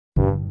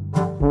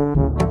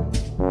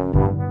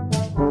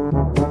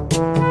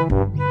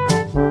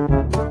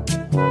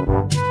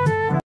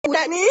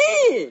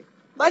ni.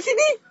 Mari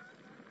sini.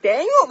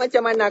 Tengok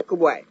macam mana aku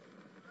buat.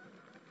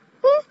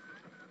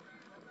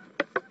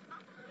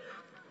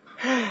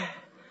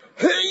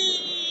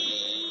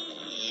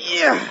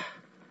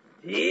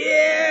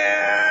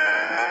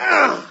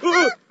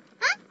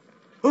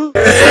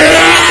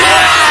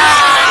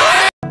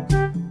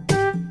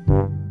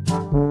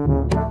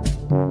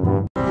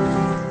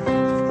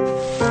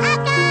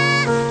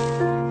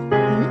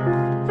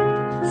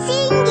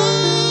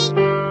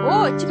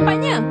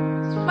 Cepatnya.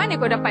 Mana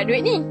kau dapat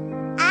duit ni?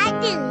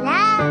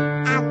 Adalah.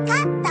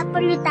 Akak tak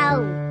perlu tahu.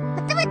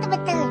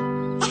 Betul.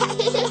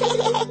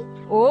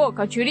 Oh,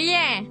 kau curi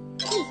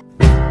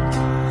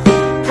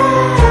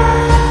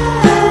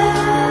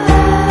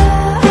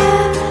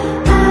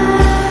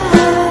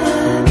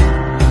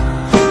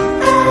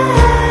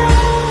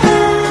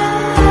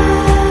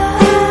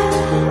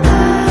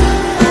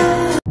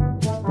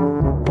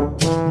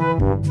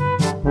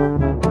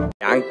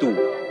Yang tu.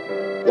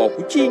 Wow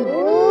kucing.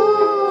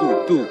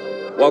 Tu.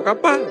 Wow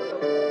kapal.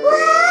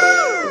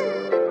 Wah.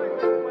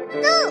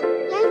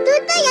 Yang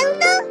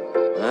tu.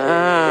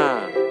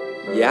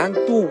 Yang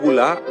tu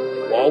pula.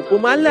 Wow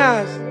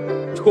pemalas.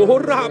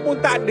 Corak pun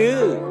tak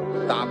ada.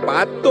 Tak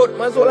patut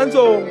masuk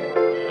langsung.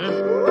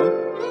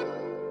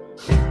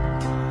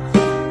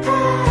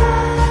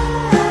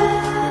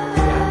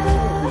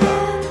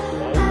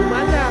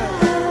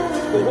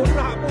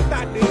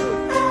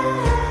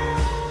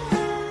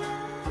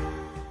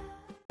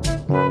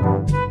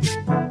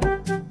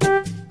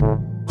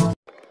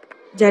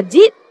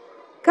 Jadid,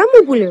 kamu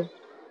pula.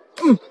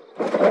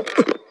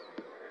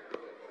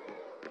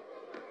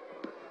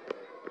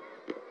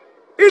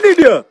 Ini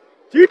dia,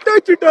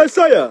 cita-cita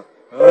saya.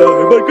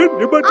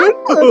 Hebat kan?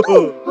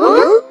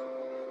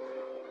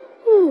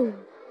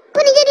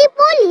 Kau nak jadi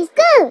polis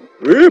ke?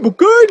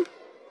 Bukan.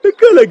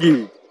 Dengar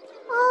lagi.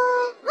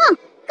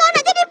 Kau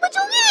nak jadi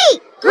pencuri?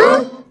 Kau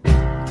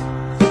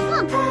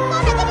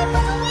nak jadi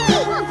pencuri?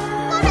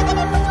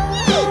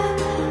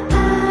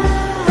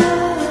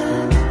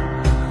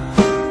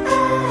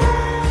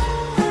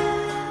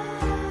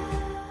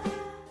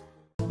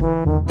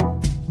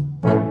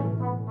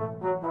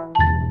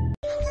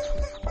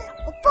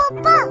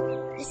 Papa,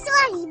 esok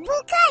hari ibu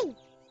kan?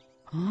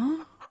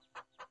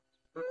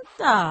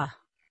 Entah.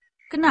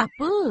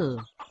 Kenapa?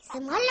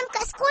 Semalam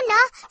kat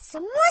sekolah,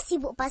 semua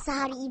sibuk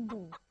pasal hari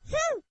ibu.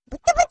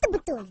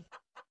 Betul.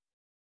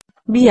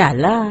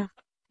 Biarlah.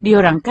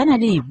 Diorang kan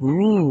ada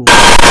ibu.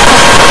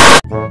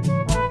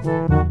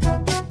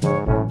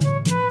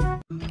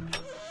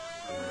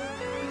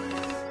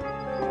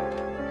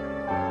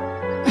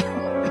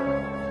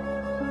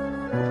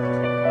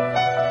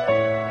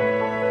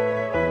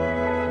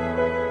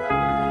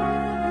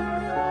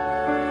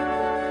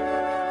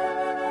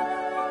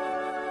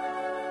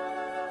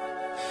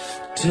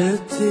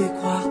 Detik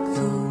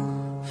waktu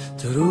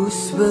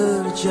terus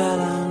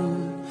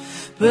berjalan,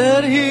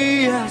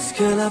 berhias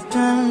gelap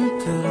dan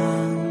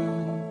terang,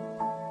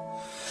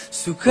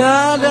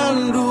 suka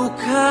dan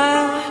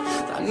duka,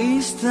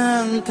 tangis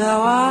dan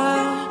tawa,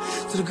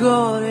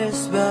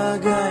 tergores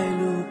bagai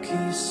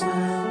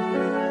lukisan.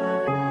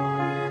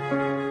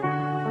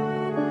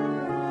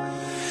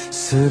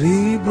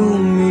 1000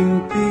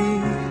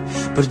 mimpi,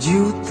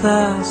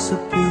 berjuta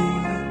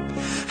sepi,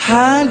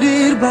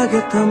 hadir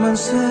bagai teman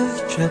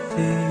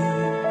sejati.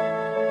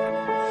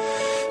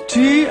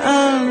 Di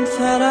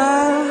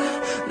antara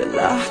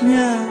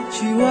lelahnya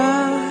jiwa,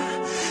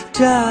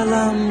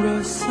 dalam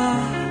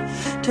resah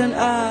dan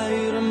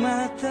air